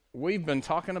we've been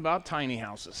talking about tiny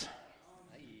houses.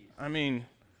 I mean,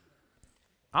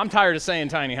 I'm tired of saying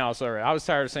tiny house already. I was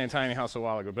tired of saying tiny house a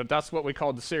while ago, but that's what we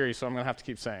called the series, so I'm going to have to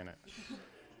keep saying it.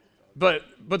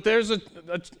 But there's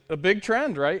a big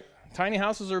trend, right? Tiny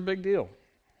houses are a big deal.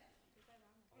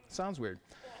 Sounds weird.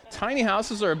 Tiny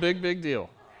houses are a big deal.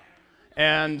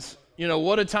 And you know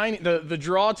what the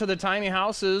draw to the tiny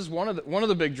house is, one of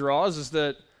the big draws is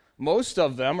that most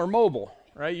of them are mobile,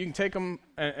 right? You can take them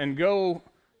and go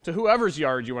to whoever's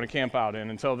yard you want to camp out in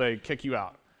until they kick you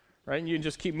out, right? And you can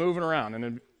just keep moving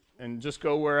around and just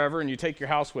go wherever, and you take your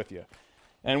house with you.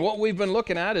 And what we've been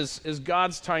looking at is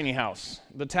God's tiny house,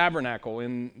 the tabernacle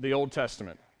in the Old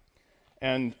Testament.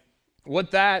 And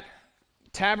what that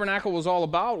tabernacle was all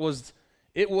about was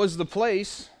it was the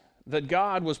place that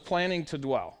God was planning to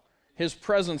dwell. His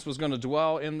presence was going to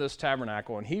dwell in this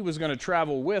tabernacle, and he was going to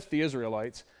travel with the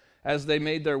Israelites as they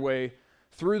made their way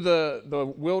through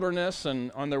the wilderness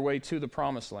and on their way to the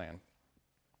promised land.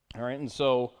 All right, and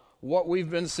so what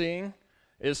we've been seeing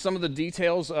is some of the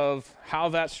details of how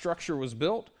that structure was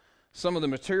built, some of the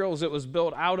materials it was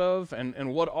built out of,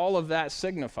 and what all of that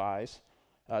signifies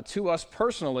to us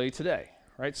personally today.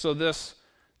 Right, so this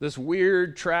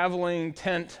weird traveling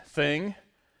tent thing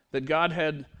that God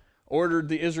had ordered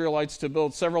the Israelites to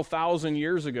build several thousand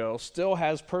years ago still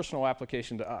has personal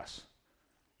application to us.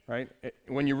 Right?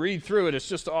 When you read through it, it's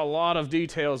just a lot of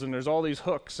details, and there's all these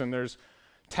hooks, and there's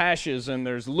taches, and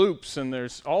there's loops, and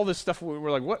there's all this stuff.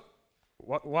 We're like, what?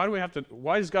 Why do we have to?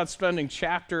 Why is God spending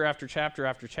chapter after chapter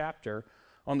after chapter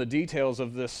on the details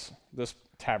of this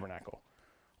tabernacle?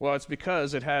 Well, it's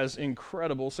because it has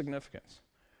incredible significance,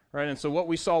 right? And so what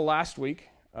we saw last week,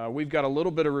 we've got a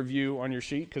little bit of review on your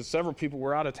sheet because several people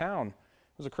were out of town. It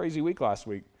was a crazy week last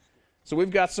week. So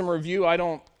we've got some review. I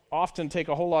don't often take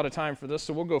a whole lot of time for this,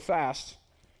 so we'll go fast.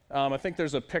 I think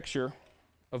there's a picture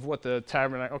of what the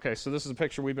tabernacle, okay, so this is a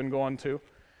picture we've been going to.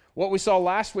 What we saw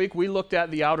last week, we looked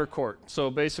at the outer court. So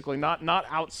basically not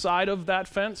outside of that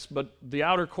fence, but the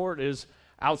outer court is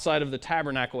outside of the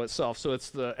tabernacle itself. So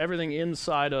it's everything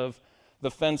inside of the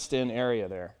fenced-in area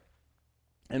there.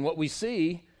 And what we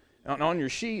see on your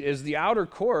sheet is the outer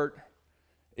court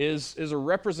is a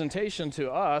representation to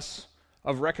us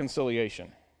of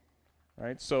reconciliation.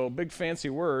 Right? So big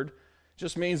fancy word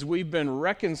just means we've been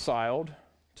reconciled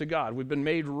to God. We've been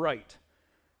made right.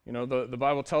 You know, the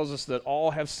Bible tells us that all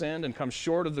have sinned and come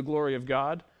short of the glory of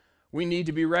God. We need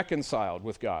to be reconciled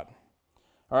with God.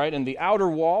 All right, and the outer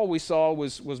wall we saw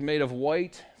was made of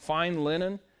white, fine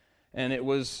linen, and it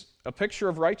was a picture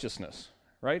of righteousness,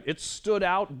 right? It stood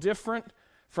out different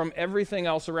from everything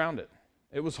else around it.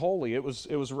 It was holy. It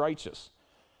was righteous.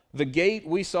 The gate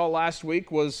we saw last week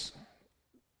was,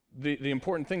 the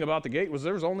important thing about the gate was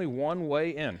there was only one way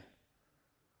in.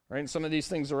 Right? And some of these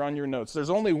things are on your notes. There's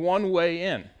only one way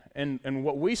in. And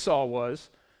what we saw was,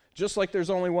 just like there's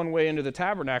only one way into the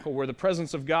tabernacle where the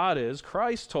presence of God is,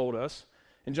 Christ told us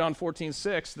in John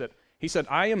 14:6 that he said,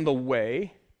 I am the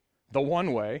way, the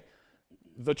one way,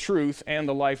 the truth, and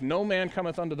the life. No man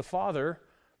cometh unto the Father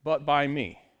but by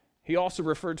me. He also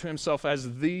referred to himself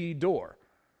as the door.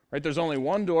 Right? There's only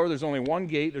one door, there's only one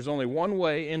gate, there's only one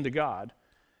way into God.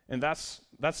 And that's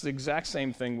the exact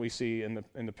same thing we see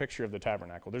in the picture of the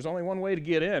tabernacle. There's only one way to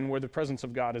get in where the presence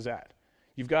of God is at.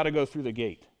 You've got to go through the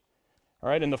gate. All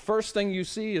right, and the first thing you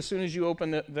see as soon as you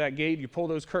open that gate, you pull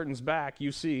those curtains back,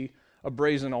 you see a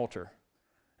brazen altar.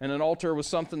 And an altar was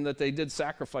something that they did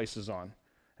sacrifices on.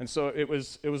 And so it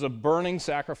was a burning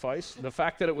sacrifice. The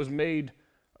fact that it was made,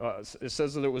 it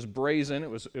says that it was brazen, it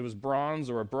was bronze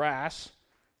or a brass,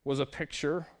 was a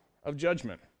picture of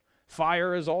judgment.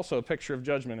 Fire is also a picture of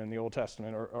judgment in the Old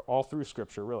Testament, or all through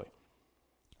Scripture, really.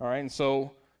 All right, and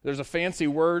so there's a fancy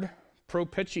word,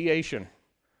 propitiation,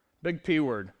 big P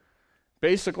word.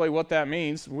 Basically what that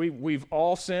means, we've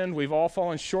all sinned, we've all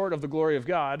fallen short of the glory of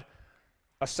God.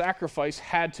 A sacrifice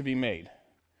had to be made.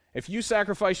 If you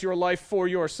sacrifice your life for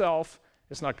yourself,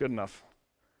 it's not good enough,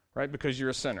 right, because you're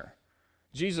a sinner.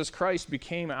 Jesus Christ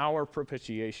became our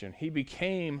propitiation. He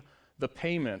became the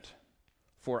payment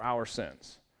for our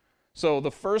sins. So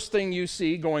the first thing you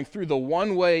see going through the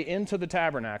one way into the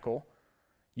tabernacle,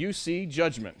 you see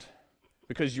judgment,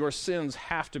 because your sins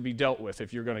have to be dealt with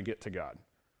if you're going to get to God.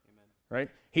 Amen. Right?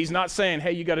 He's not saying,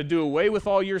 hey, you got to do away with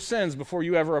all your sins before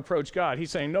you ever approach God.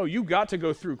 He's saying, no, you got to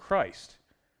go through Christ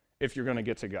if you're going to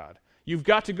get to God. You've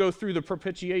got to go through the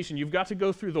propitiation. You've got to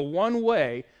go through the one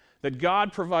way that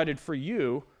God provided for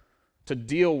you to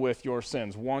deal with your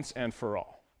sins once and for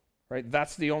all. Right?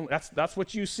 That's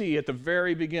what you see at the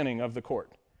very beginning of the court.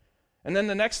 And then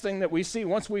the next thing that we see,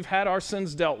 once we've had our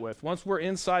sins dealt with, once we're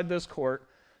inside this court,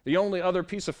 the only other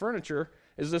piece of furniture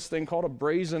is this thing called a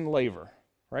brazen laver,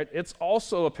 right? It's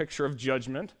also a picture of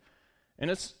judgment, and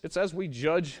it's as we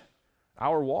judge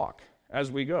our walk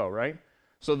as we go, right?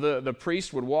 So the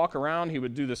priest would walk around, he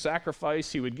would do the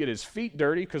sacrifice, he would get his feet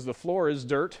dirty because the floor is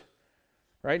dirt,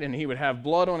 right? And he would have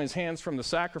blood on his hands from the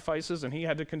sacrifices, and he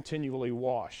had to continually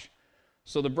wash.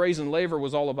 So the brazen laver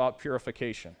was all about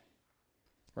purification,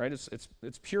 right?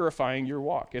 It's purifying your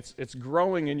walk. It's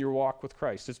growing in your walk with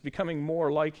Christ. It's becoming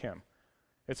more like him.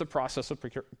 It's a process of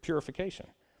purification.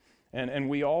 And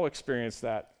we all experience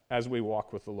that as we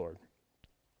walk with the Lord.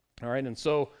 All right, and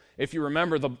so if you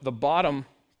remember, the bottom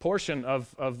portion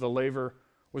of the laver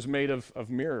was made of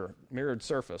mirrored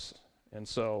surface. And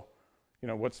so,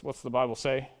 what's the Bible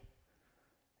say?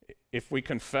 If we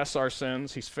confess our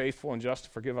sins, he's faithful and just to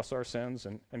forgive us our sins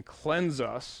and cleanse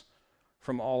us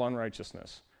from all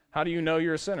unrighteousness. How do you know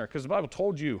you're a sinner? Because the Bible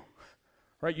told you,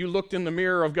 right? You looked in the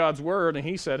mirror of God's word and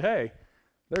he said, hey,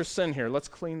 there's sin here. Let's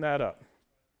clean that up.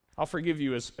 I'll forgive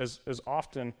you as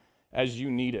often as you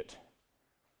need it.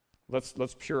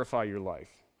 Let's purify your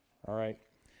life, all right?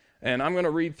 And I'm going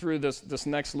to read through this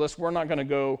next list. We're not going to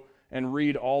go and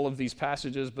read all of these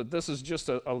passages, but this is just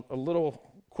a little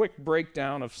quick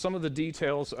breakdown of some of the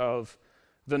details of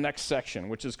the next section,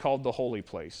 which is called the holy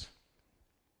place.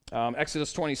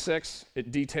 Exodus 26,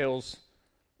 it details,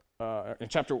 in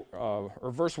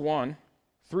verse 1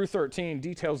 through 13,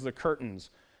 details the curtains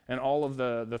and all of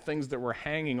the things that were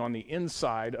hanging on the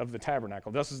inside of the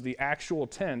tabernacle. This is the actual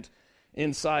tent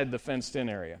inside the fenced-in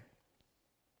area.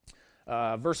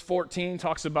 Verse 14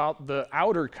 talks about the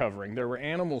outer covering. There were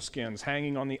animal skins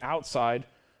hanging on the outside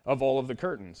of all of the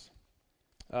curtains.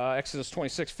 Exodus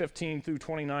 26:15 through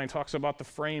 29 talks about the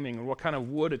framing and what kind of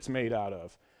wood it's made out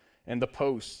of, and the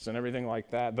posts and everything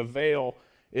like that. The veil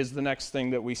is the next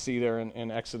thing that we see there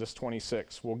in Exodus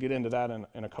 26. We'll get into that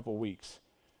in a couple weeks.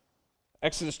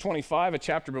 Exodus 25, a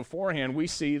chapter beforehand, we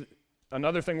see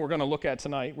another thing we're going to look at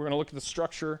tonight. We're going to look at the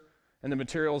structure and the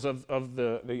materials of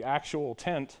the actual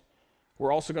tent.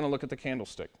 We're also going to look at the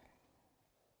candlestick.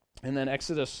 And then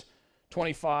Exodus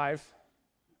 25,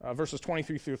 verses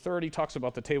 23 through 30, talks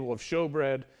about the table of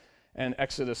showbread. And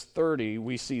Exodus 30,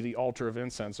 we see the altar of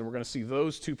incense. And we're going to see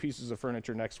those two pieces of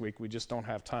furniture next week. We just don't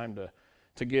have time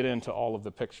to get into all of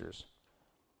the pictures.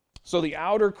 So the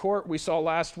outer court we saw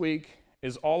last week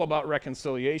is all about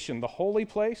reconciliation. The holy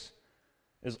place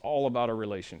is all about a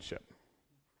relationship,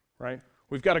 right?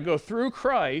 We've got to go through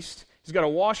Christ. He's got to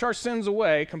wash our sins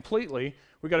away completely.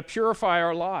 We've got to purify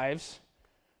our lives,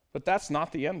 but that's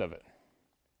not the end of it.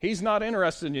 He's not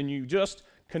interested in you just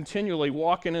continually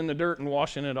walking in the dirt and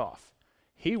washing it off.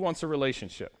 He wants a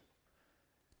relationship,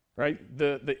 right?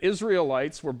 The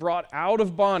Israelites were brought out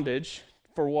of bondage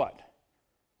for what?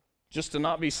 Just to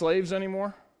not be slaves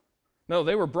anymore? No,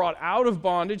 they were brought out of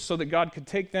bondage so that God could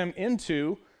take them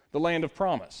into the land of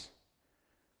promise.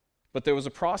 But there was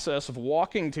a process of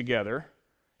walking together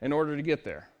in order to get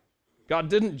there. God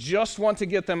didn't just want to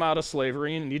get them out of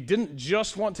slavery, and he didn't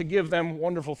just want to give them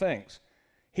wonderful things.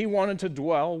 He wanted to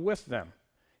dwell with them.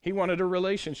 He wanted a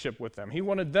relationship with them. He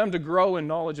wanted them to grow in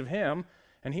knowledge of him,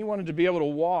 and he wanted to be able to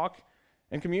walk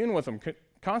and commune with them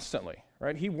constantly,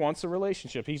 right? He wants a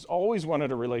relationship. He's always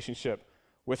wanted a relationship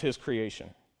with his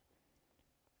creation.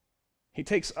 He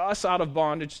takes us out of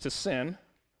bondage to sin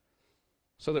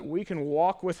so that we can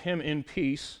walk with him in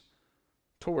peace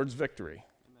towards victory.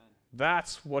 Amen.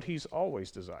 That's what he's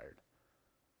always desired.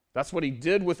 That's what he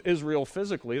did with Israel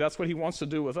physically. That's what he wants to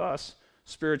do with us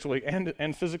spiritually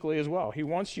and physically as well. He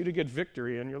wants you to get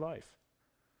victory in your life.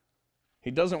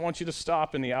 He doesn't want you to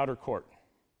stop in the outer court,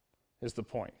 is the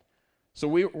point. So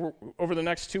we're over the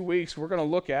next 2 weeks, we're going to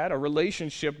look at a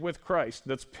relationship with Christ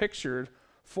that's pictured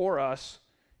for us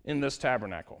in this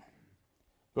tabernacle.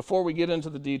 Before we get into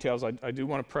the details, I do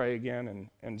want to pray again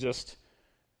and just,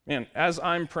 man, as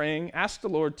I'm praying, ask the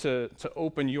Lord to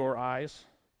open your eyes.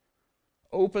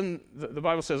 The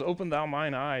Bible says, open thou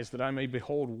mine eyes that I may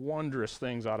behold wondrous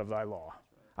things out of thy law.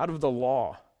 Out of the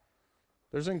law.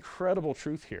 There's incredible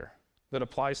truth here that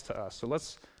applies to us. So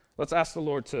let's ask the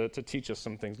Lord to teach us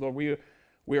some things. Lord,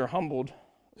 we are humbled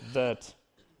that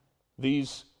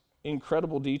these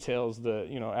incredible details that,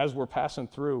 as we're passing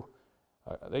through,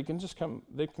 they can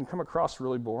come across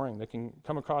really boring. They can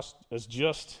come across as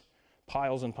just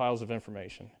piles and piles of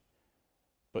information.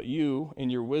 But you, in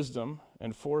your wisdom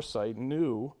and foresight,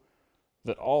 knew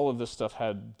that all of this stuff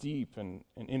had deep and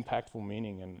impactful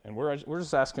meaning, and we're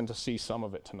just asking to see some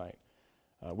of it tonight.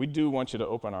 We do want you to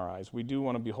open our eyes. We do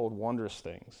want to behold wondrous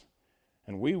things.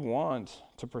 And we want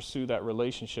to pursue that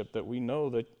relationship that we know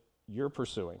that you're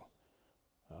pursuing.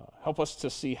 Help us to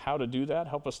see how to do that.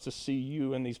 Help us to see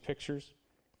you in these pictures.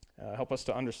 help us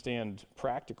to understand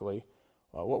practically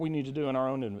what we need to do in our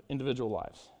own individual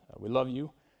lives. We love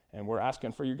you, and we're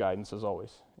asking for your guidance as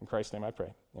always. In Christ's name I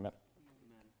pray. Amen.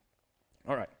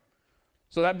 All right.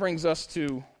 So that brings us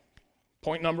to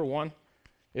point number 1.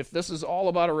 If this is all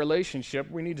about a relationship,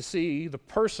 we need to see the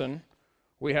person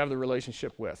we have the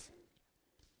relationship with.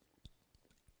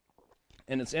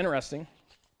 And it's interesting.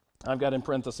 I've got in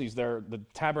parentheses there the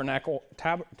tabernacle,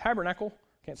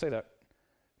 can't say that,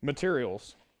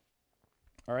 materials.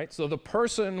 All right, so the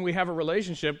person we have a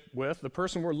relationship with, the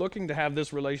person we're looking to have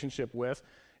this relationship with,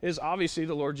 is obviously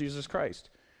the Lord Jesus Christ.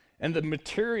 And the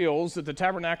materials that the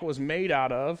tabernacle is made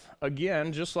out of,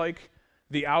 again, just like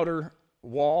the outer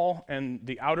wall and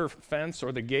the outer fence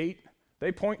or the gate,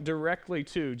 they point directly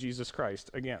to Jesus Christ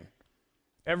again.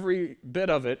 Every bit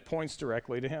of it points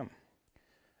directly to him.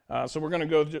 So we're going to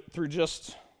go through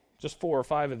just 4 or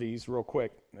 5 of these real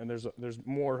quick, and there's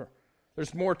more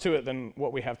to it than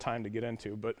what we have time to get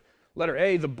into. But letter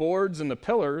A, the boards and the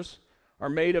pillars are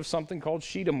made of something called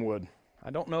Shittim wood. I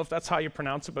don't know if that's how you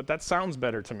pronounce it, but that sounds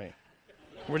better to me.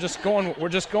 We're just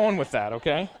going with that,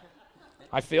 okay?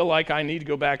 I feel like I need to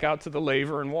go back out to the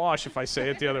laver and wash if I say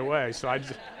it the other way. So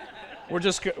we're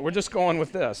just going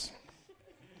with this.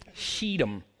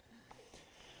 Shittim.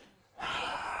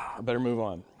 I better move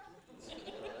on.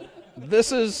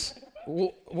 This is,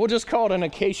 we'll just call it an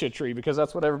acacia tree because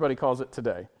that's what everybody calls it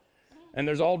today. And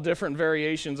there's all different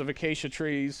variations of acacia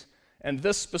trees. And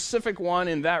this specific one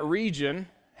in that region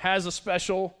has a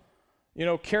special,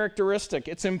 characteristic.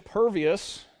 It's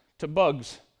impervious to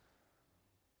bugs.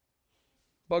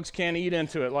 Bugs can't eat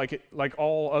into it like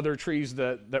all other trees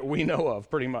that we know of,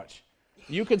 pretty much.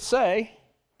 You could say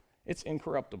it's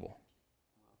incorruptible.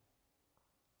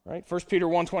 Right? 1 Peter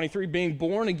 1:23, being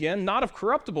born again, not of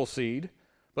corruptible seed,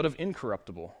 but of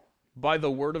incorruptible, by the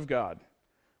word of God,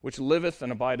 which liveth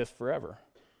and abideth forever.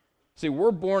 See, we're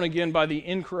born again by the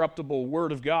incorruptible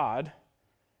word of God,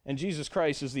 and Jesus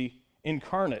Christ is the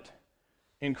incarnate,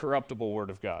 incorruptible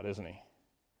word of God, isn't he?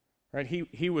 Right?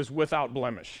 He was without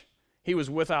blemish. He was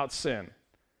without sin.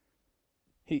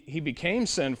 He became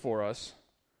sin for us,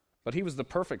 but he was the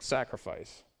perfect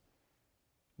sacrifice.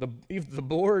 The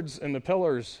boards and the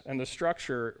pillars and the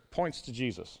structure points to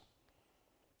Jesus.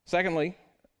 Secondly,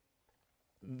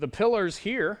 the pillars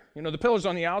here, the pillars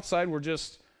on the outside were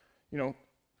just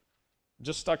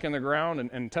stuck in the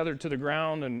ground and tethered to the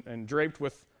ground and draped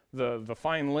with the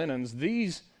fine linens.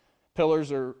 These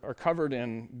pillars are covered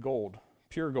in gold,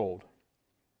 pure gold.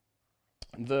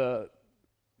 The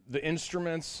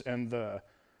instruments and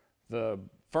the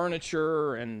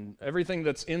furniture and everything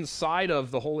that's inside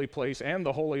of the holy place and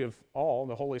the holy of all,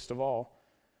 the holiest of all,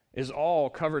 is all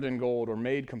covered in gold or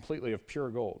made completely of pure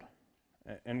gold.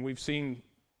 And we've seen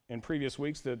in previous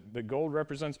weeks that the gold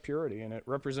represents purity and it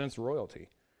represents royalty.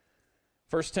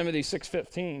 1 Timothy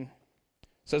 6:15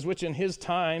 says, which in his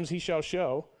times he shall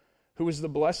show who is the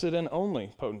blessed and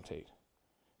only potentate,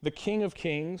 the King of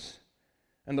kings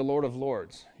and the Lord of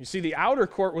lords. You see, the outer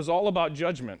court was all about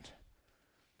judgment.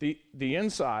 The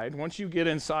inside, once you get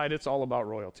inside, it's all about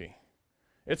royalty.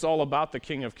 It's all about the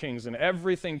King of Kings, and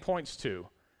everything points to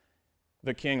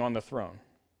the King on the throne.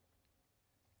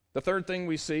 The third thing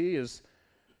we see is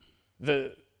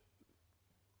the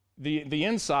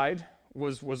inside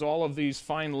was all of these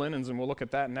fine linens, and we'll look at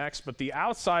that next, but the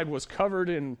outside was covered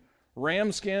in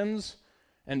ram skins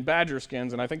and badger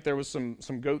skins, and I think there was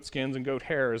some goat skins and goat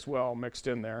hair as well mixed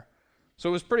in there. So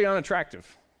it was pretty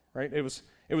unattractive, right? It was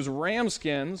ram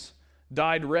skins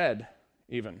dyed red,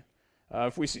 even.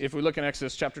 If we look in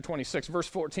Exodus chapter 26, verse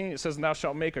 14, it says, "Thou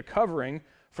shalt make a covering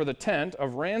for the tent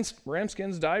of ram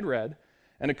skins dyed red,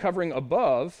 and a covering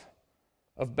above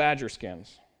of badger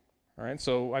skins." All right,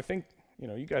 so I think,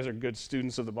 you guys are good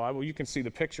students of the Bible. You can see the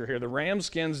picture here. The ram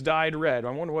skins dyed red.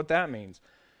 I wonder what that means.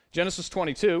 Genesis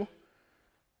 22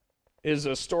 is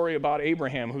a story about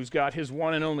Abraham, who's got his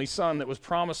one and only son that was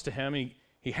promised to him.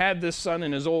 He had this son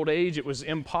in his old age. It was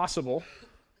impossible.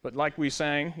 But like we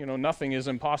sang, nothing is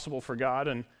impossible for God.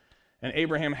 And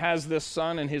Abraham has this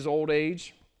son in his old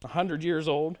age, 100 years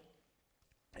old.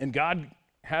 And God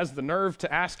has the nerve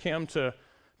to ask him to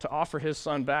offer his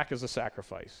son back as a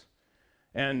sacrifice.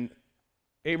 And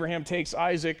Abraham takes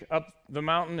Isaac up the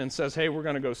mountain and says, hey, we're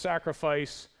going to go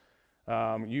sacrifice.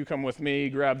 You come with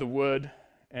me, grab the wood.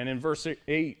 And in verse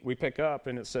 8, we pick up,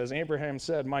 and it says, Abraham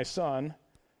said, my son,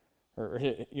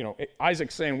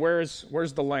 Isaac's saying, where's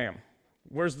the lamb?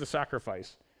 Where's the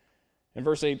sacrifice? In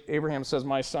verse 8, Abraham says,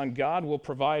 my son, God will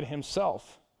provide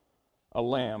himself a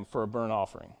lamb for a burnt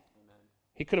offering. Amen.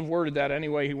 He could have worded that any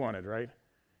way he wanted, right?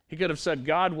 He could have said,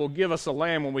 God will give us a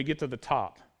lamb when we get to the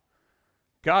top.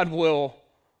 God will,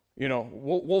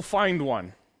 we'll find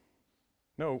one.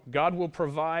 No, God will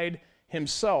provide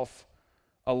himself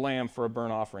a lamb for a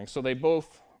burnt offering. So they both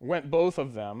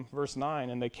of them, verse 9,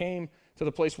 and they came to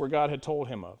the place where God had told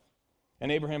him of.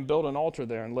 And Abraham built an altar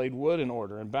there and laid wood in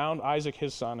order and bound Isaac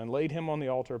his son and laid him on the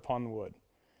altar upon the wood.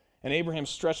 And Abraham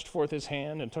stretched forth his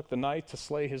hand and took the knife to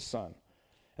slay his son.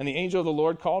 And the angel of the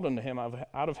Lord called unto him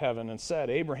out of heaven and said,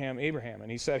 Abraham, Abraham.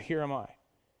 And he said, Here am I.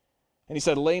 And he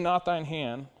said, Lay not thine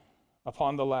hand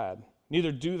upon the lad,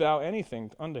 neither do thou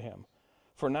anything unto him.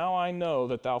 For now I know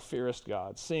that thou fearest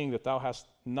God, seeing that thou hast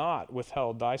not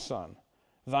withheld thy son,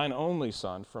 thine only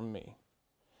son, from me.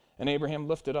 And Abraham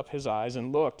lifted up his eyes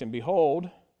and looked, and behold,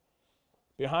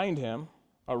 behind him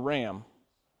a ram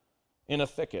in a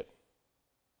thicket,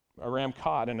 a ram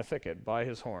caught in a thicket by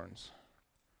his horns.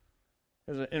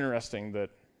 It was interesting that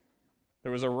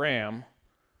there was a ram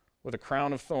with a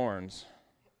crown of thorns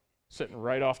sitting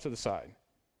right off to the side.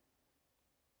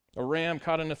 A ram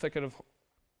caught in a thicket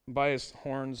by his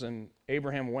horns, and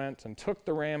Abraham went and took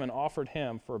the ram and offered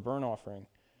him for a burnt offering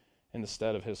in the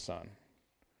stead of his son.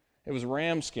 It was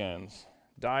ram skins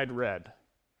dyed red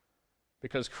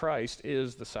because Christ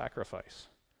is the sacrifice.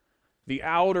 The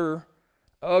outer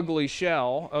ugly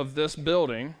shell of this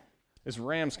building is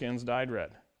ram skins dyed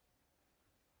red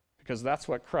because that's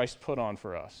what Christ put on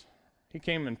for us. He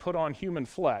came and put on human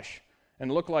flesh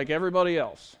and looked like everybody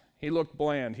else. He looked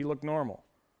bland. He looked normal.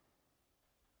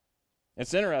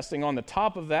 It's interesting, on the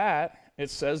top of that, it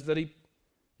says that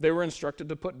they were instructed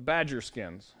to put badger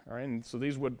skins. All right? And so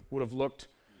these would have looked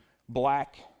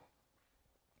black,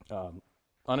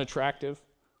 unattractive.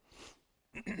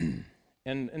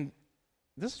 and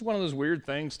this is one of those weird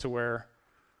things to where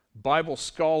Bible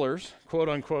scholars, quote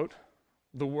unquote,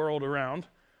 the world around,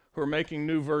 who are making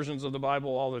new versions of the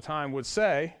Bible all the time, would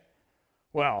say,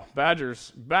 well, badger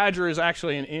is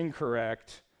actually an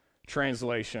incorrect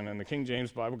translation, and the King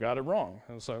James Bible got it wrong.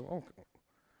 And so,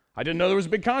 I didn't know there was a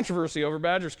big controversy over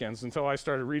badger skins until I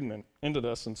started reading into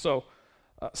this. And so,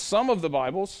 some of the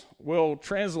Bibles will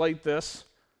translate this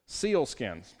seal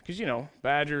skins, because,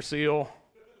 badger, seal,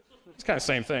 it's kind of the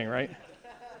same thing, right?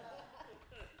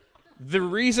 The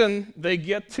reason they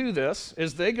get to this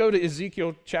is they go to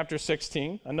Ezekiel chapter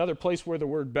 16, another place where the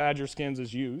word badger skins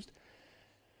is used.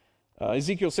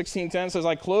 Ezekiel 16:10 says,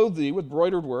 I clothed thee with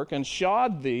broidered work and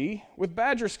shod thee with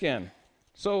badger skin.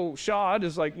 So shod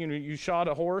is like, you shod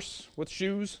a horse with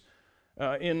shoes.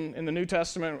 In the New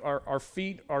Testament, our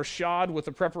feet are shod with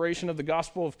the preparation of the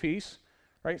gospel of peace.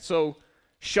 Right? So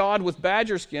shod with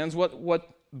badger skins, what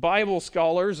Bible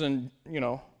scholars and,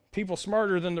 people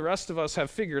smarter than the rest of us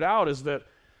have figured out is that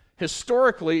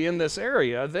historically in this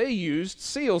area, they used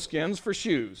seal skins for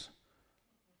shoes.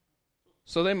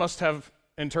 So they must have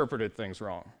interpreted things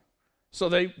wrong. So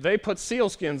they put seal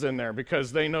skins in there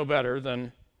because they know better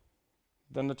than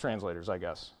the translators, I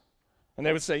guess. And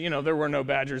they would say, there were no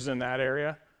badgers in that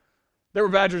area. There were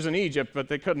badgers in Egypt, but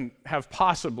they couldn't have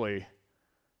possibly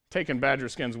taken badger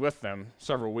skins with them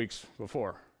several weeks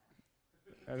before.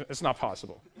 It's not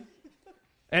possible.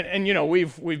 And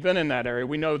we've been in that area.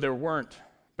 We know there weren't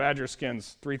badger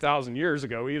skins 3,000 years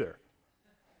ago either.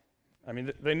 I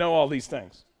mean, they know all these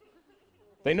things.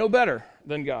 They know better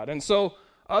than God. And so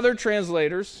other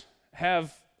translators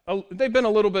they've been a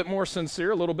little bit more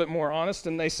sincere, a little bit more honest,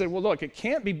 and they said, well, look, it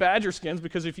can't be badger skins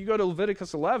because if you go to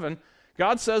Leviticus 11,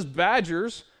 God says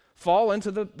badgers fall into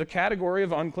the category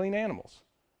of unclean animals,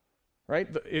 right?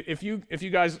 If you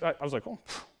guys, I was like,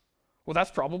 well,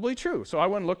 that's probably true. So I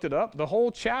went and looked it up. The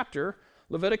whole chapter,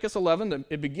 Leviticus 11,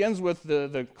 it begins with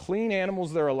the clean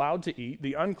animals they're allowed to eat,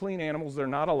 the unclean animals they're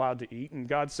not allowed to eat, and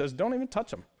God says, don't even touch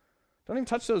them. Don't even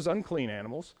touch those unclean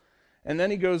animals. And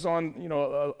then he goes on,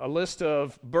 a list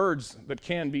of birds that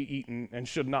can be eaten and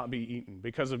should not be eaten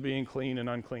because of being clean and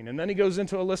unclean. And then he goes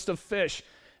into a list of fish.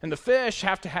 And the fish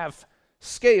have to have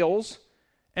scales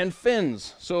and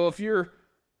fins. So if you're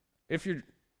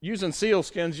using seal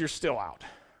skins, you're still out.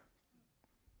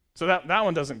 So that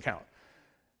one doesn't count.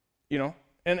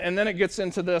 And then it gets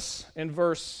into this in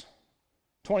verse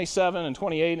 27 and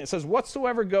 28, and it says,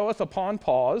 whatsoever goeth upon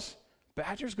paws,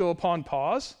 badgers go upon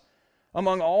paws,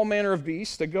 among all manner of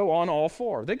beasts that go on all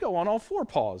four. They go on all four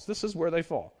paws. This is where they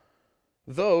fall.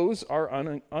 Those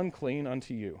are unclean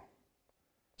unto you.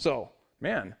 So,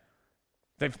 man,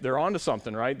 they're onto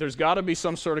something, right? There's got to be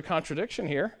some sort of contradiction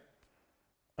here,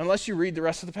 unless you read the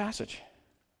rest of the passage.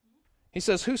 He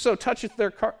says, whoso toucheth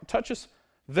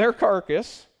their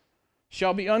carcass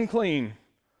shall be unclean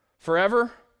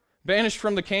forever, banished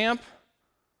from the camp.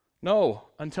 No,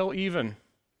 until even.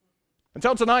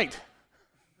 Until tonight.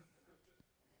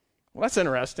 Well, that's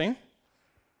interesting.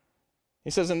 He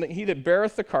says, and he that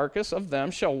beareth the carcass of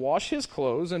them shall wash his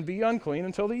clothes and be unclean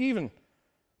until the even.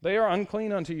 They are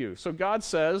unclean unto you. So God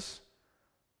says,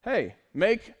 hey,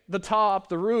 make the top,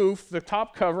 the roof, the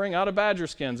top covering out of badger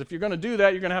skins. If you're going to do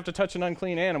that, you're going to have to touch an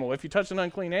unclean animal. If you touch an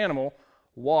unclean animal,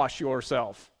 wash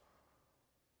yourself.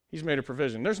 He's made a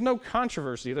provision. There's no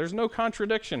controversy. There's no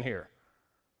contradiction here.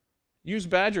 Use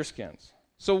badger skins.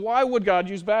 So why would God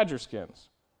use badger skins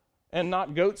and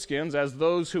not goat skins, as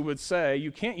those who would say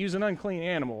you can't use an unclean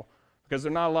animal because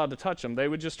they're not allowed to touch them? They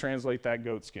would just translate that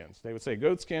goat skins. They would say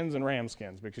goat skins and ram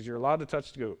skins because you're allowed to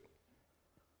touch the goat.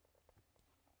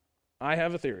 I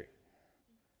have a theory.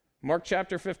 Mark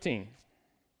chapter 15,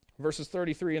 verses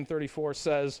 33 and 34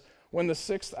 says, when the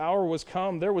 6th hour was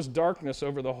come, there was darkness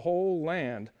over the whole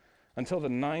land until the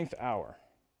 9th hour.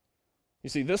 You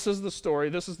see, this is the story.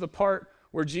 This is the part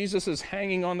where Jesus is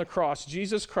hanging on the cross.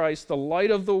 Jesus Christ, the light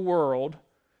of the world,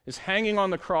 is hanging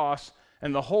on the cross,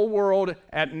 and the whole world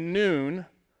at noon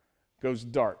goes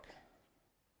dark.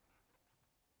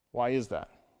 Why is that?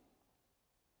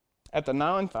 At the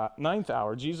 9th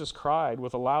hour, Jesus cried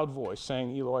with a loud voice,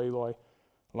 saying, Eloi, Eloi,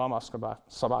 lama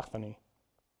sabachthani,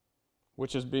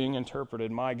 which is being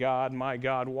interpreted, my God,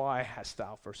 why hast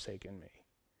thou forsaken me?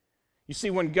 You see,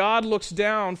 when God looks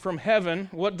down from heaven,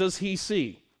 what does he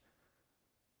see?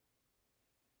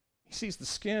 He sees the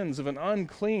skins of an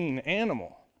unclean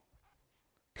animal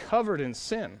covered in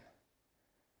sin.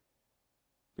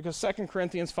 Because 2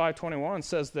 Corinthians 5:21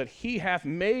 says that he hath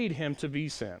made him to be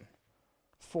sin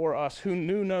for us who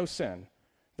knew no sin,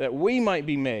 that we might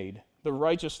be made the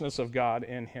righteousness of God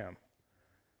in him.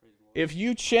 If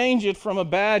you change it from a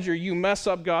badger, you mess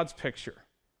up God's picture.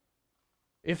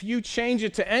 If you change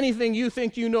it to anything you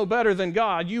think you know better than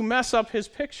God, you mess up his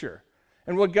picture.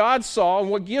 And what God saw,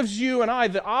 and what gives you and I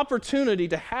the opportunity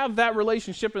to have that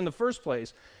relationship in the first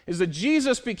place, is that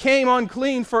Jesus became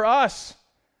unclean for us.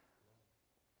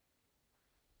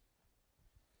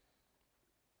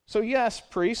 So yes,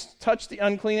 priest, touch the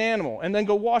unclean animal, and then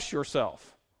go wash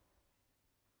yourself.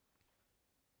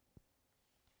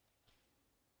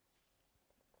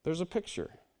 There's a picture.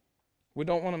 We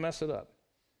don't want to mess it up.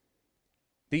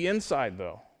 The inside,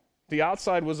 though, the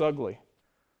outside was ugly.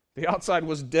 The outside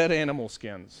was dead animal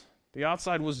skins. The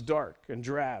outside was dark and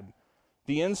drab.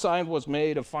 The inside was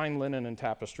made of fine linen and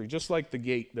tapestry, just like the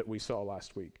gate that we saw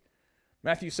last week.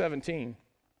 Matthew 17,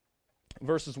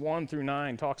 verses 1 through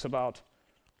 9, talks about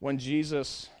when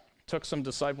Jesus took some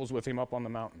disciples with him up on the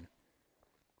mountain.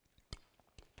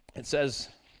 It says,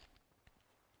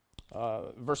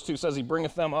 verse 2 says, he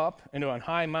bringeth them up into an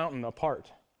high mountain apart.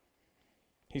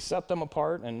 He set them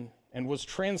apart and was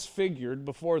transfigured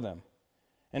before them.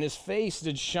 And his face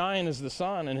did shine as the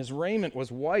sun, and his raiment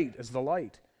was white as the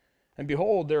light. And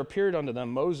behold, there appeared unto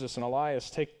them Moses and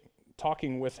Elias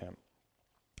talking with him.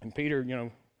 And Peter,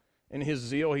 in his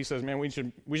zeal, he says, man, we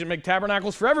should make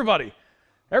tabernacles for everybody.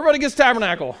 Everybody gets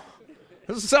tabernacle.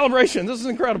 This is a celebration. This is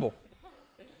incredible.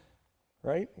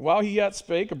 Right? While he yet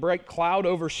spake, a bright cloud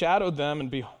overshadowed them, and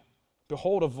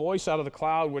behold, a voice out of the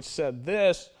cloud which said,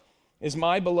 this is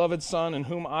my beloved Son, in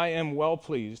whom I am well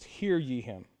pleased. Hear ye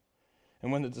him.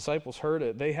 And when the disciples heard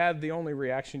it, they had the only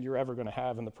reaction you're ever going to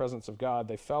have in the presence of God.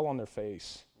 They fell on their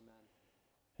face,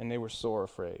 and they were sore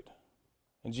afraid.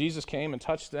 And Jesus came and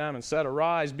touched them and said,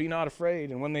 arise, be not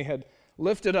afraid. And when they had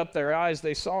lifted up their eyes,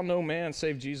 they saw no man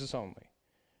save Jesus only.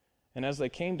 And as they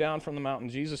came down from the mountain,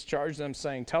 Jesus charged them,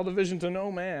 saying, tell the vision to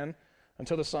no man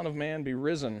until the Son of Man be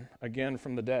risen again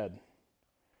from the dead.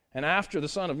 And after the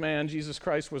Son of Man, Jesus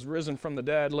Christ, was risen from the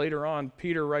dead, later on,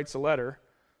 Peter writes a letter,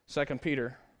 2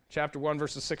 Peter chapter 1,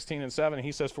 verses 16 and 7.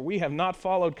 He says, for we have not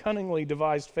followed cunningly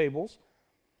devised fables,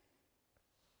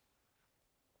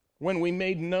 when we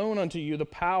made known unto you the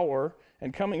power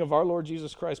and coming of our Lord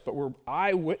Jesus Christ, but we're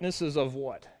eyewitnesses of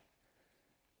what?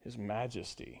 His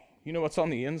majesty. You know what's on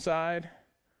the inside?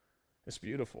 It's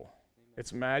beautiful.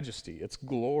 It's majesty. It's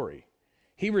glory.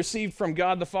 He received from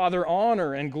God the Father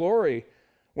honor and glory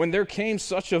when there came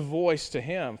such a voice to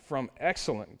him from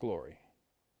excellent glory.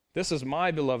 This is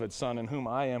my beloved Son, in whom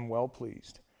I am well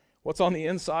pleased. What's on the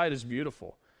inside is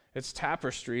beautiful. It's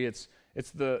tapestry. It's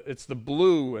the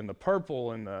blue and the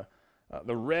purple and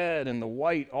the red and the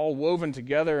white all woven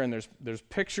together, and there's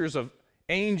pictures of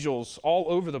angels all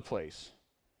over the place.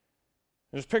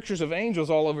 There's pictures of angels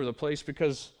all over the place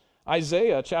because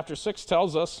Isaiah chapter 6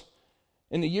 tells us,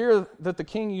 in the year that the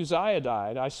king Uzziah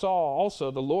died, I saw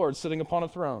also the Lord sitting upon a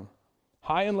throne,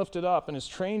 high and lifted up, and his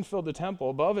train filled the temple.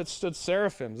 Above it stood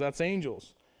seraphims, that's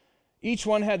angels. Each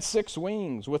one had 6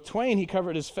 wings. With twain he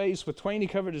covered his face, with twain he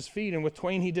covered his feet, and with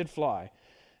twain he did fly.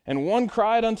 And one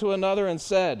cried unto another and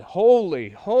said, holy,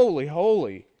 holy,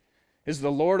 holy is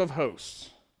the Lord of hosts.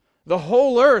 The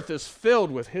whole earth is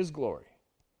filled with his glory.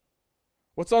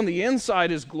 What's on the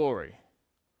inside is glory.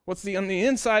 What's on the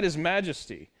inside is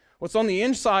majesty. What's on the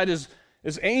inside is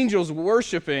angels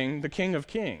worshiping the King of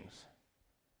Kings.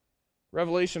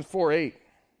 Revelation 4:8,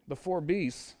 the four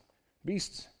beasts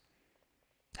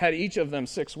had each of them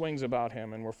 6 wings about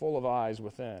him and were full of eyes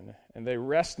within. And they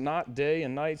rest not day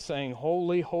and night, saying,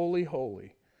 Holy, holy,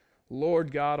 holy,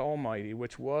 Lord God Almighty,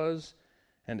 which was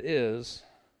and is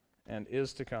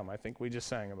to come. I think we just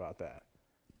sang about that.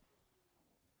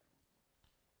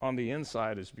 On the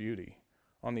inside is beauty.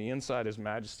 On the inside is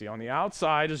majesty. On the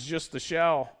outside is just the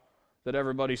shell that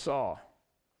everybody saw.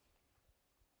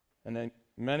 And then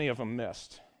many of them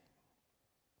missed.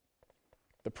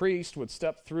 The priest would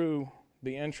step through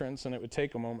the entrance, and it would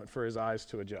take a moment for his eyes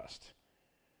to adjust.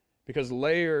 Because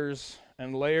layers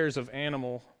and layers of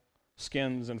animal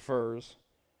skins and furs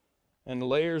and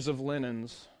layers of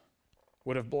linens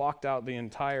would have blocked out the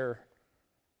entire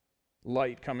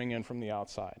light coming in from the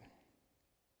outside.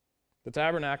 The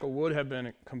tabernacle would have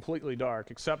been completely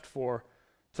dark, except for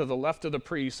to the left of the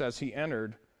priest as he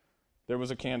entered, there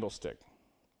was a candlestick.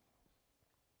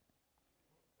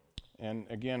 And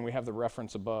again, we have the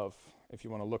reference above if you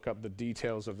want to look up the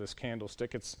details of this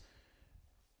candlestick.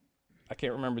 I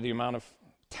can't remember the amount of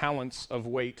talents of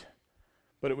weight,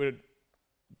 but it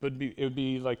would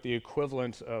be like the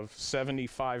equivalent of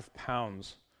 75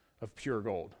 pounds of pure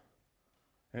gold.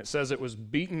 And it says it was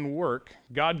beaten work.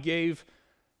 God gave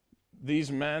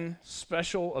these men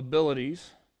special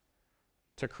abilities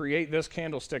to create this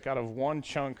candlestick out of one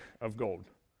chunk of gold.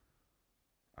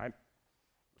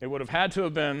 It would have had to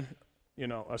have been,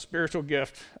 a spiritual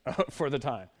gift for the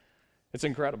time. It's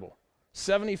incredible.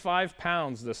 75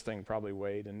 pounds this thing probably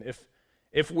weighed, and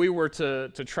if we were to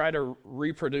try to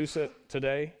reproduce it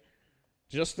today,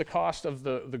 just the cost of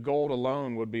the gold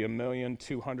alone would be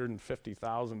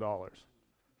 $1,250,000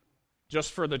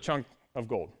 just for the chunk of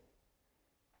gold.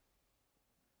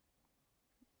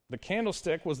 The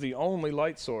candlestick was the only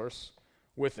light source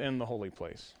within the holy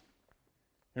place.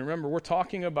 And remember, we're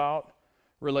talking about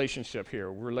relationship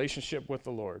here, relationship with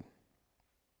the Lord.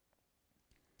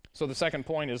 So the second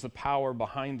point is the power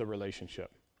behind the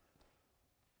relationship.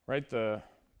 Right? The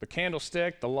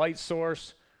candlestick, the light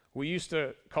source, we used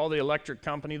to call the electric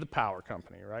company the power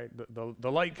company, right?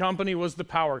 The light company was the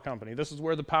power company. This is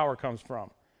where the power comes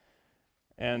from.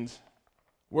 And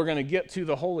we're going to get to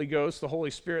the Holy Ghost, the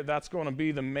Holy Spirit. That's going to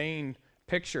be the main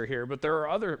picture here. But there are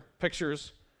other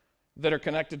pictures that are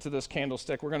connected to this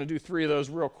candlestick. We're going to do 3 of those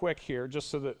real quick here, just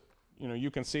so that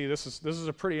you can see this is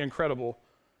a pretty incredible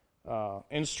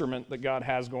instrument that God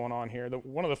has going on here.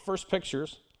 One of the first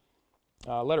pictures,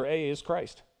 letter A, is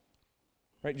Christ.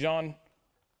 Right? John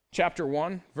chapter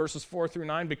 1, verses 4 through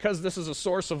 9. Because this is a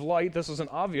source of light, this is an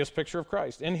obvious picture of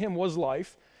Christ. In him was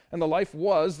life, and the life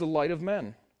was the light of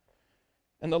men.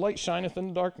 And the light shineth in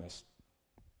the darkness,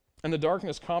 and the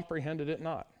darkness comprehended it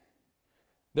not.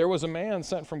 There was a man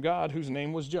sent from God whose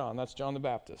name was John. That's John the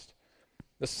Baptist.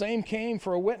 The same came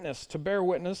for a witness, to bear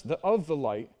witness of the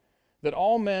light, that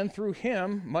all men through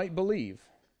him might believe.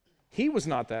 He was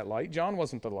not that light. John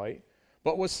wasn't the light,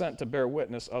 but was sent to bear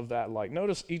witness of that light.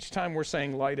 Notice each time we're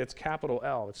saying light, it's capital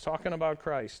L. It's talking about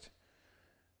Christ.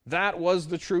 That was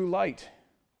the true light,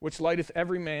 which lighteth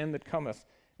every man that cometh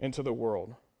into the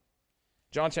world.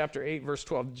 John chapter 8, verse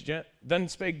 12. Then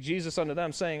spake Jesus unto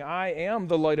them, saying, I am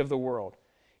the light of the world.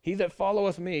 He that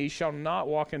followeth me shall not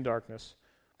walk in darkness,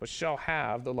 but shall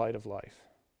have the light of life.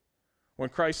 When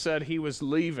Christ said he was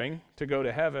leaving to go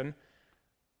to heaven,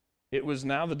 it was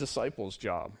now the disciples'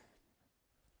 job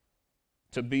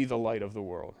to be the light of the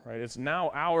world, right? It's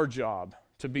now our job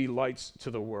to be lights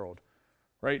to the world,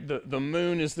 right? The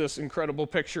moon is this incredible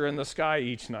picture in the sky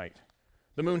each night.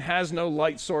 The moon has no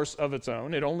light source of its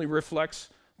own. It only reflects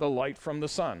the light from the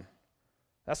sun.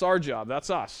 That's our job. That's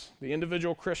us, the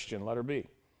individual Christian, letter B.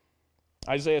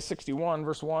 Isaiah 61,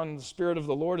 verse 1, the Spirit of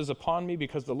the Lord is upon me,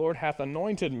 because the Lord hath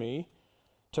anointed me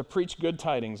to preach good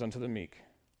tidings unto the meek.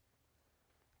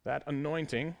 That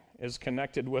anointing is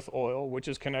connected with oil, which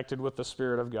is connected with the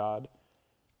Spirit of God.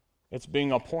 It's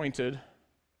being appointed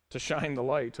to shine the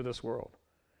light to this world.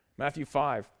 Matthew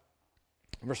 5,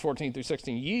 verse 14 through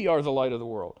 16, ye are the light of the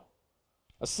world.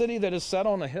 A city that is set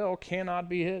on a hill cannot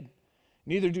be hid.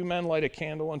 Neither do men light a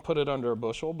candle and put it under a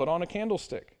bushel, but on a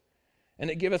candlestick. And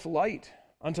it giveth light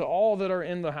unto all that are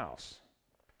in the house.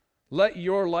 Let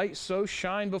your light so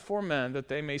shine before men that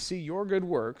they may see your good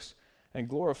works and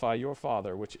glorify your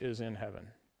Father which is in heaven.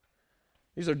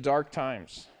 These are dark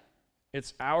times.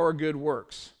 It's our good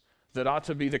works that ought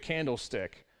to be the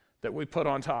candlestick that we put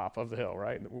on top of the hill,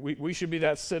 right? We should be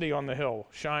that city on the hill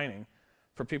shining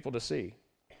for people to see.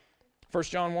 1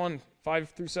 John 1, 5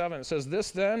 through 7, it says,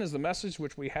 "This then is the message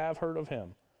which we have heard of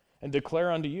him, and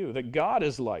declare unto you, that God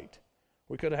is light."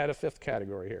 We could have had a fifth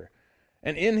category here.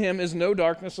 "And in him is no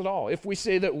darkness at all. If we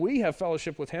say that we have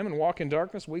fellowship with him and walk in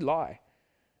darkness, we lie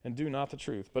and do not the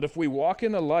truth. But if we walk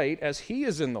in the light as he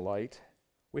is in the light,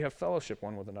 we have fellowship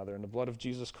one with another, and the blood of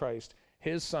Jesus Christ,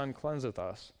 his Son, cleanseth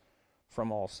us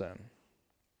from all sin."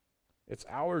 It's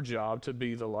our job to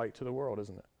be the light to the world,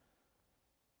 isn't it?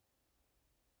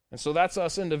 And so that's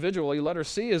us individually. Letter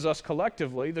C is us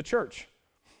collectively, the church.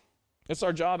 It's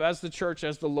our job as the church,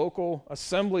 as the local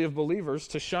assembly of believers,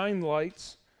 to shine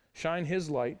his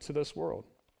light to this world.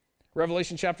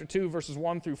 Revelation chapter 2, verses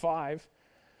 1 through 5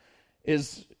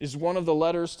 is one of the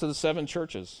letters to the 7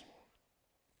 churches.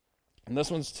 And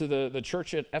this one's to the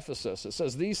church at Ephesus. It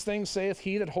says, "These things saith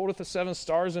he that holdeth the 7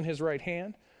 stars in his right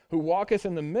hand, who walketh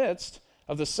in the midst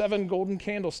of the 7 golden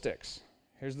candlesticks."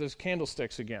 Here's those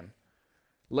candlesticks again.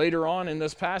 Later on in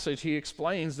this passage, he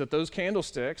explains that those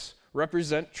candlesticks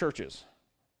represent churches.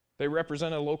 They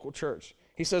represent a local church.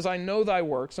 He says, "I know thy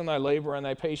works and thy labor and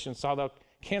thy patience, how thou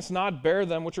canst not bear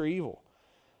them which are evil.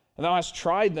 And thou hast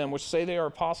tried them which say they are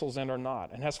apostles and are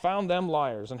not, and hast found them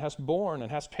liars, and hast borne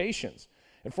and hast patience,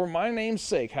 and for my name's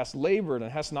sake hast labored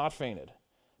and hast not fainted.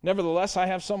 Nevertheless, I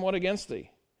have somewhat against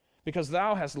thee, because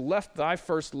thou hast left thy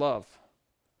first love.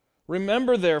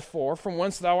 Remember, therefore, from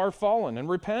whence thou art fallen, and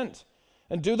repent,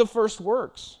 and do the first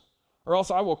works, or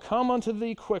else I will come unto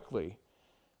thee quickly,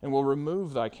 and will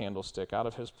remove thy candlestick out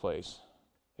of his place,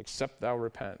 except thou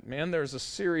repent." Man, there's a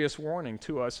serious warning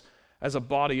to us as a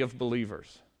body of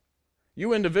believers.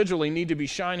 You individually need to be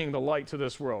shining the light to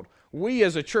this world. We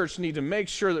as a church need to make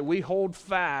sure that we hold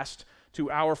fast to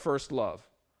our first love,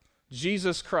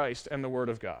 Jesus Christ and the Word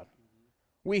of God.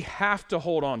 We have to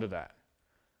hold on to that.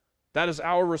 That is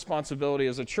our responsibility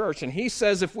as a church. And he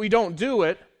says if we don't do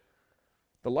it,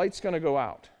 the light's going to go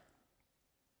out.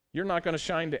 You're not going to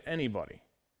shine to anybody.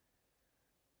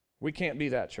 We can't be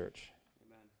that church.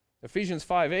 Amen. Ephesians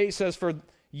 5:8 says, "For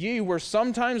ye were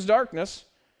sometimes darkness,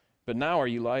 but now are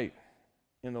ye light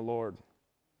in the Lord.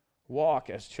 Walk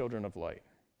as children of light."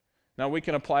 Now we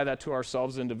can apply that to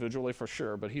ourselves individually for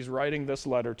sure, but he's writing this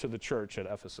letter to the church at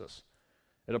Ephesus.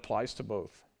 It applies to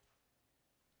both.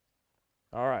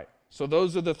 All right, so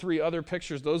those are the 3 other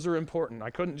pictures. Those are important. I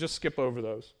couldn't just skip over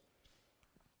those.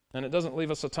 And it doesn't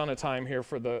leave us a ton of time here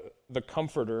for the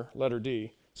Comforter, letter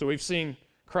D. So we've seen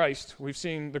Christ, we've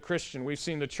seen the Christian, we've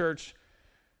seen the church,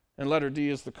 and letter D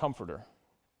is the Comforter,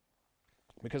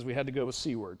 because we had to go with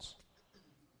C words.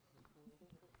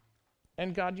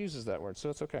 And God uses that word, so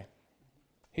it's okay.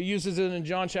 He uses it in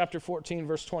John chapter 14,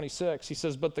 verse 26. He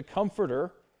says, "But the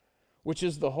Comforter, which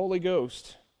is the Holy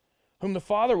Ghost, whom the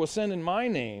Father will send in my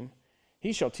name,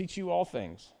 he shall teach you all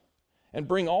things, and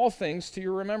bring all things to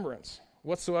your remembrance,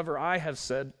 whatsoever I have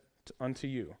said unto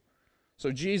you."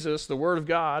 So Jesus, the Word of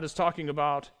God, is talking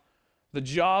about the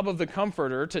job of the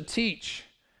Comforter to teach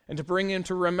and to bring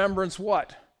into remembrance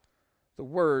what? The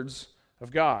words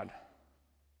of God.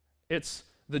 It's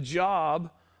the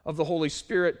job of the Holy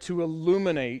Spirit to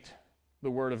illuminate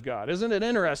the Word of God. Isn't it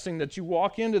interesting that you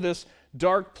walk into this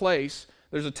dark place,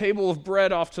 there's a table of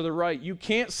bread off to the right. You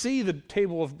can't see the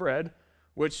table of bread,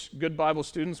 which, good Bible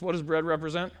students, what does bread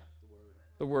represent?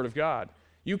 The Word of God.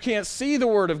 You can't see the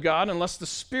Word of God unless the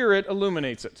Spirit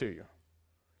illuminates it to you.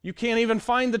 You can't even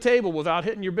find the table without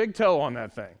hitting your big toe on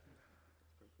that thing.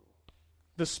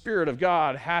 The Spirit of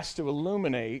God has to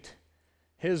illuminate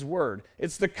His Word.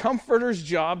 It's the Comforter's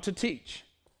job to teach.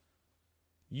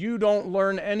 You don't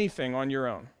learn anything on your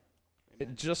own.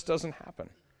 It just doesn't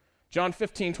happen. John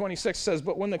 15:26 says,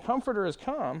 "But when the Comforter is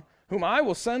come, whom I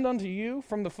will send unto you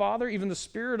from the Father, even the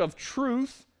Spirit of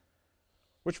truth,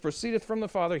 which proceedeth from the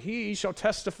Father, he shall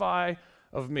testify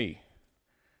of me."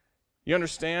 You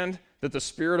understand that the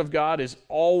Spirit of God is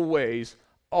always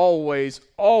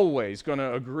going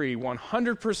to agree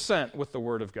 100% with the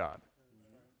Word of God.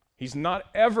 He's not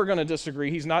ever going to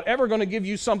disagree. He's not ever going to give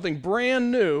you something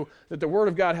brand new that the Word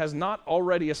of God has not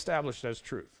already established as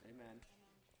truth. Amen.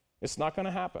 It's not going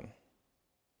to happen.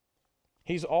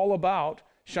 He's all about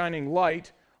shining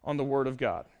light on the Word of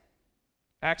God.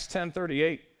 Acts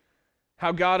 10:38,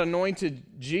 how God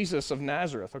anointed Jesus of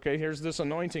Nazareth. Okay, here's this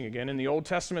anointing again. In the Old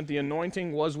Testament, the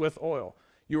anointing was with oil.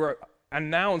 You were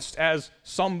announced as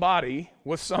somebody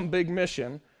with some big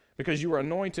mission because you were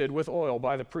anointed with oil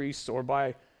by the priests or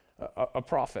by a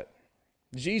prophet.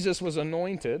 Jesus was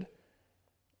anointed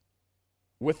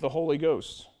with the Holy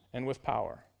Ghost and with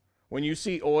power. When you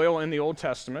see oil in the Old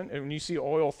Testament, and when you see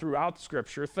oil throughout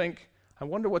Scripture, think, I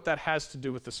wonder what that has to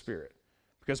do with the Spirit.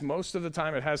 because most of the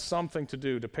time it has something to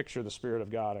do to picture the Spirit of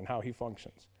God and how he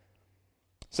functions.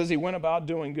 It says he went about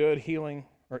doing good, healing,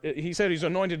 or he said he's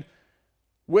anointed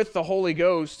with the Holy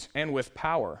Ghost and with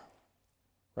power.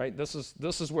 Right? This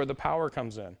is where the power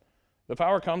comes in. The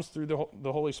power comes through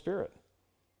the Holy Spirit.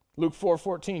 Luke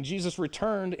 4:14, Jesus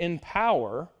returned in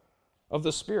power of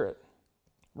the Spirit.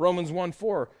 Romans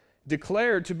 1:4,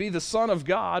 declared to be the Son of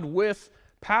God with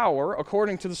power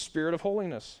according to the Spirit of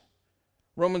holiness.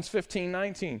 Romans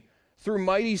 15:19, through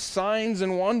mighty signs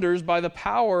and wonders by the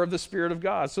power of the Spirit of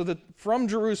God, so that from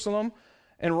Jerusalem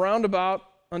and round about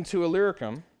unto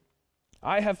Illyricum,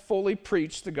 I have fully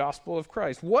preached the gospel of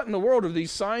Christ. What in the world are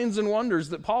these signs and wonders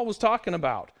that Paul was talking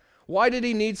about? Why did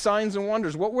he need signs and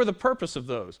wonders? What were the purpose of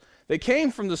those? They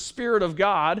came from the Spirit of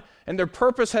God, and their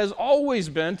purpose has always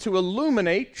been to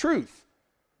illuminate truth.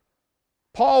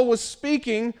 Paul was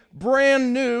speaking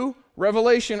brand new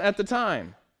revelation at the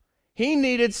time. He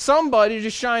needed somebody to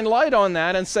shine light on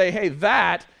that and say, hey,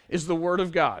 that is the Word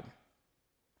of God.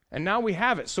 And now we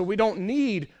have it, so we don't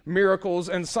need miracles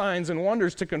and signs and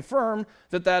wonders to confirm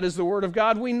that that is the Word of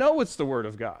God. We know it's the Word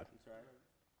of God.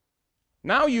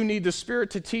 Now you need the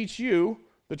Spirit to teach you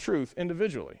the truth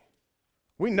individually.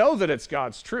 We know that it's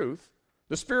God's truth.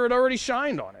 The Spirit already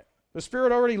shined on it. The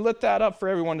Spirit already lit that up for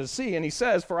everyone to see, and he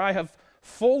says, for I have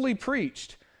fully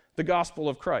preached the gospel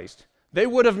of Christ. They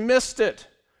would have missed it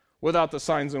without the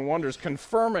signs and wonders,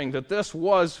 confirming that this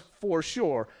was for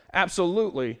sure,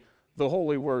 absolutely, the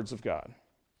holy words of God.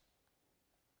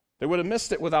 They would have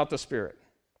missed it without the Spirit.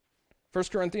 1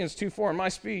 Corinthians 2:4, and my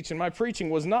speech and my preaching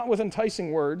was not with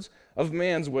enticing words of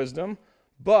man's wisdom,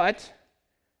 but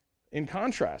in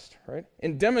contrast, right?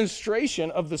 In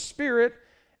demonstration of the Spirit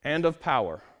and of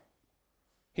power.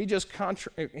 He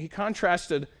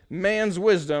contrasted man's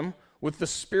wisdom with the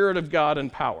Spirit of God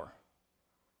and power.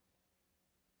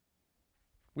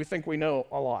 We think we know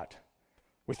a lot.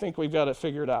 We think we've got it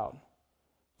figured out.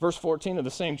 Verse 14 of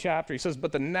the same chapter, he says,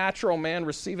 but the natural man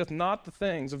receiveth not the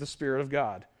things of the Spirit of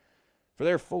God, for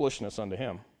they are foolishness unto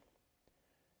him.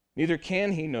 Neither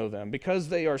can he know them, because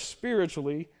they are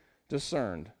spiritually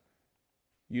discerned.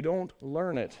 You don't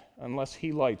learn it unless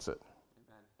he lights it.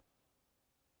 Amen.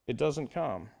 It doesn't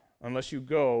come unless you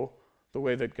go the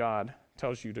way that God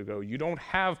tells you to go. You don't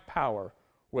have power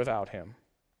without him.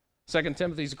 2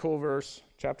 Timothy is a cool verse.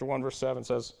 Chapter 1, verse 7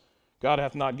 says, God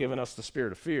hath not given us the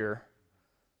spirit of fear,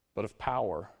 but of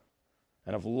power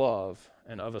and of love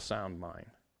and of a sound mind.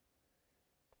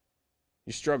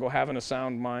 You struggle having a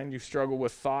sound mind. You struggle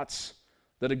with thoughts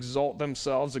that exalt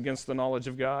themselves against the knowledge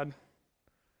of God.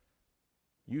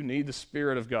 You need the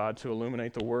Spirit of God to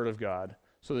illuminate the Word of God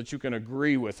so that you can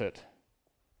agree with it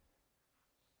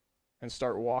and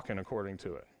start walking according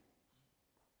to it.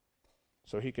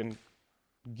 So he can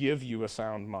give you a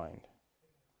sound mind.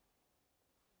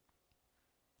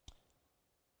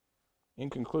 In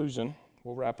conclusion,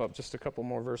 we'll wrap up just a couple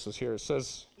more verses here. It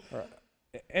says,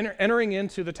 entering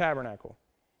into the tabernacle,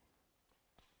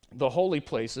 the holy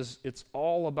places, it's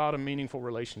all about a meaningful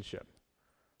relationship.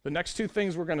 The next two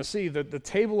things we're going to see, that the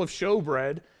table of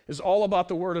showbread is all about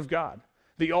the Word of God.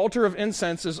 The altar of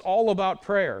incense is all about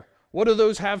prayer. What do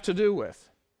those have to do with?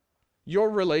 Your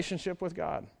relationship with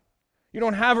God. You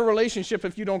don't have a relationship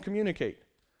if you don't communicate.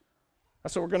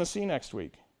 That's what we're going to see next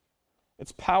week.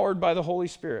 It's powered by the Holy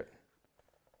Spirit.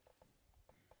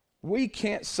 We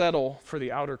can't settle for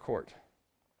the outer court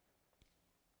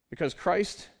because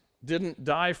Christ didn't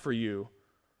die for you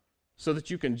so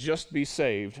that you can just be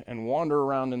saved and wander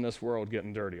around in this world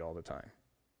getting dirty all the time.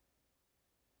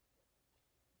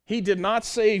 He did not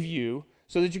save you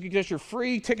so that you could get your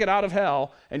free ticket out of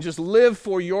hell and just live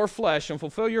for your flesh and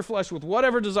fulfill your flesh with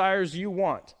whatever desires you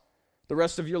want the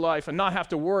rest of your life and not have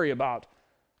to worry about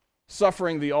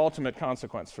suffering the ultimate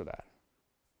consequence for that.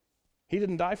 He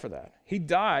didn't die for that. He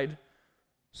died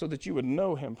so that you would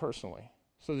know him personally,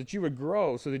 so that you would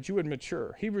grow, so that you would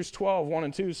mature. Hebrews 12, 1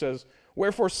 and 2 says,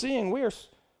 wherefore seeing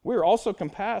we are also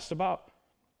compassed about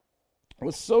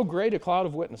with so great a cloud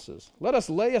of witnesses, let us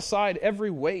lay aside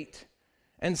every weight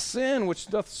and sin which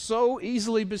doth so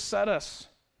easily beset us.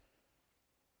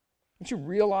 Don't you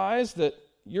realize that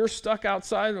you're stuck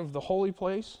outside of the holy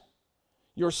place?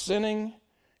 You're sinning,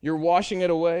 you're washing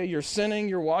it away. You're sinning,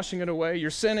 you're washing it away.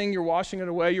 You're sinning, you're washing it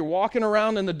away. You're walking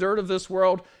around in the dirt of this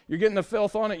world. You're getting the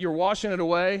filth on it. You're washing it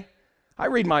away. I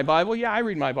read my Bible. Yeah, I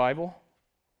read my Bible.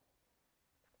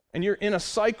 And you're in a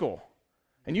cycle.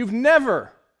 And you've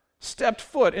never stepped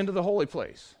foot into the holy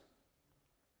place.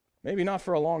 Maybe not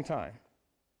for a long time.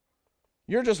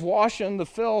 You're just washing the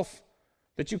filth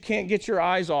that you can't get your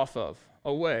eyes off of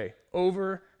away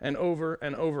over and over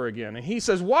and over again. And he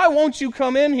says, why won't you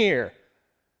come in here?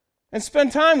 and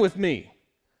spend time with me.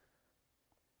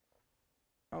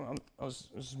 I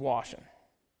was washing.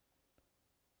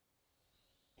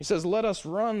 He says, let us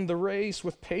run the race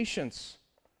with patience,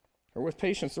 or with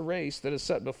patience the race that is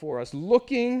set before us,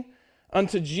 looking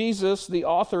unto Jesus, the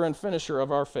author and finisher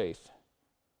of our faith.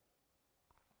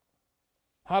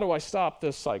 How do I stop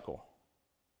this cycle?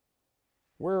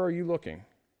 Where are you looking?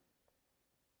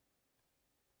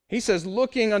 He says,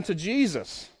 looking unto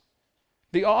Jesus,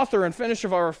 the author and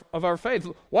finisher of our faith.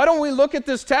 Why don't we look at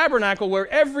this tabernacle where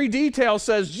every detail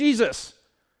says Jesus?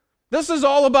 This is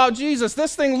all about Jesus.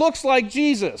 This thing looks like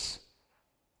Jesus.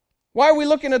 Why are we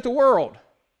looking at the world?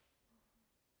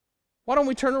 Why don't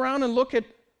we turn around and look at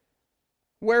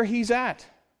where he's at?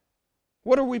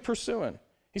 What are we pursuing?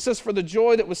 He says, for the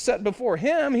joy that was set before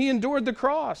him, he endured the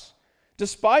cross,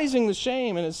 despising the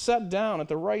shame, and is set down at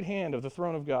the right hand of the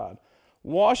throne of God.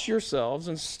 Wash yourselves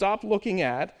and stop looking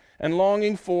at and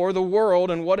longing for the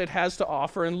world and what it has to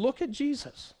offer, and look at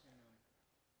Jesus.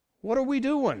 What are we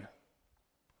doing?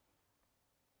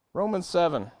 Romans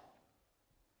 7.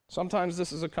 Sometimes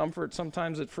this is a comfort,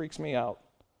 sometimes it freaks me out.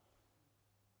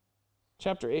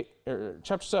 Chapter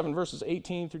 7, verses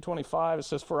 18 through 25, it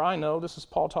says, for I know, this is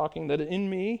Paul talking, that in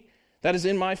me, that is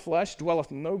in my flesh,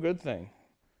 dwelleth no good thing.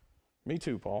 Me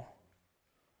too, Paul.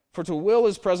 For to will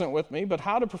is present with me, but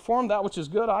how to perform that which is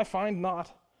good I find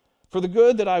not. For the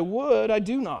good that I would, I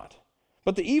do not.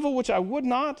 But the evil which I would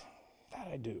not, that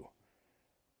I do.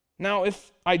 Now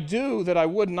if I do that I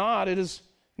would not, it is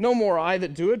no more I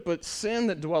that do it, but sin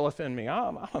that dwelleth in me.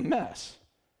 I'm a mess.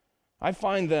 I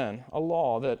find then a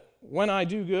law that when I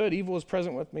do good, evil is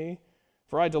present with me,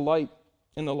 for I delight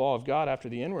in the law of God after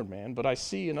the inward man, but I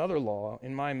see another law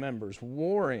in my members,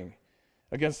 warring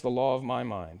against the law of my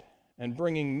mind, and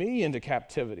bringing me into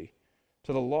captivity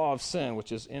to the law of sin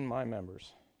which is in my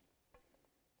members.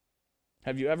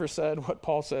 Have you ever said what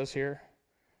Paul says here?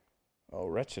 Oh,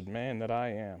 wretched man that I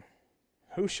am.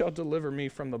 Who shall deliver me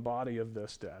from the body of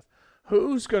this death?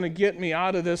 Who's going to get me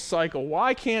out of this cycle?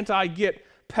 Why can't I get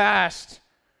past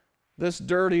this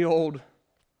dirty old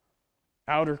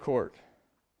outer court?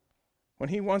 When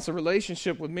he wants a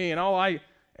relationship with me, and all I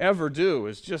ever do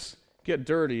is just get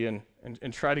dirty and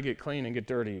try to get clean and get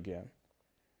dirty again.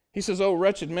 He says, oh,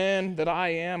 wretched man that I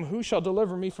am, who shall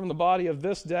deliver me from the body of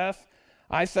this death?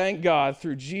 I thank God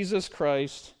through Jesus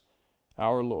Christ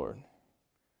our Lord.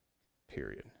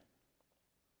 Period.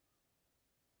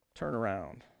 Turn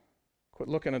around. Quit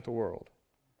looking at the world.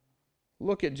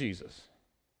 Look at Jesus.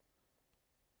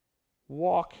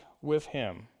 Walk with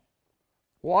him.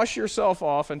 Wash yourself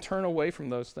off and turn away from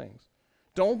those things.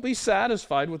 Don't be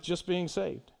satisfied with just being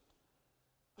saved.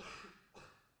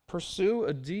 Pursue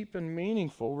a deep and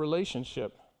meaningful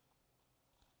relationship.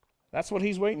 That's what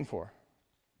he's waiting for.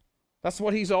 That's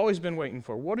what he's always been waiting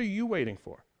for. What are you waiting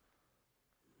for?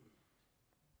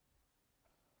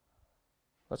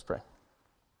 Let's pray.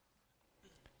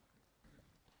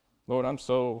 Lord, I'm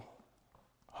so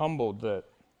humbled that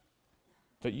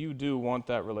you do want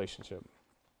that relationship.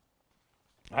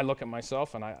 I look at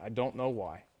myself and I don't know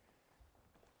why.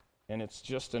 And it's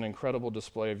just an incredible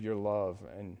display of your love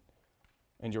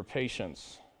and your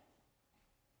patience,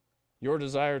 your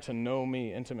desire to know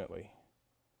me intimately.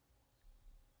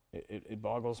 It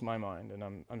boggles my mind,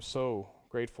 and I'm so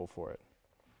grateful for it.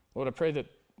 Lord, I pray that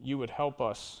you would help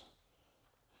us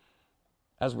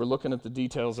as we're looking at the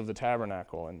details of the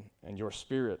tabernacle and your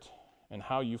spirit and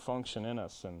how you function in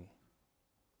us. And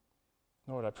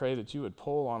Lord, I pray that you would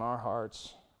pull on our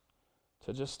hearts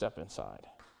to just step inside.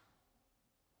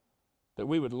 That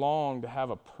we would long to have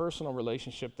a personal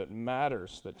relationship that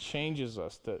matters, that changes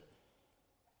us,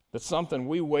 that's something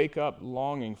we wake up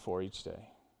longing for each day.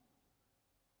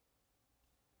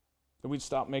 That we'd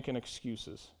stop making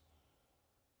excuses.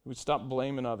 We'd stop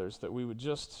blaming others, that we would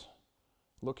just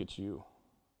look at you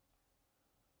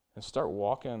and start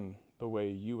walking the way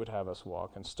you would have us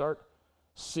walk, and start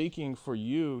seeking for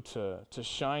you to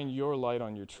shine your light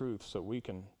on your truth so we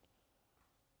can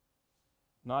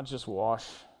not just wash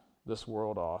this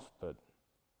world off,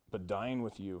 but dine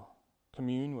with you,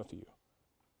 commune with you.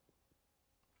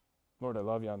 Lord, I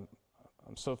love you.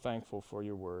 I'm so thankful for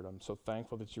your word. I'm so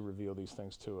thankful that you reveal these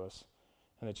things to us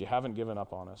and that you haven't given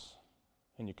up on us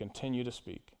and you continue to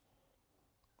speak.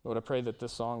 Lord, I pray that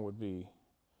this song would be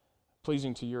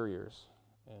pleasing to your ears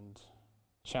and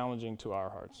challenging to our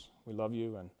hearts. We love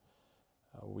you, and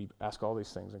we ask all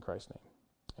these things in Christ's name.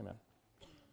 Amen.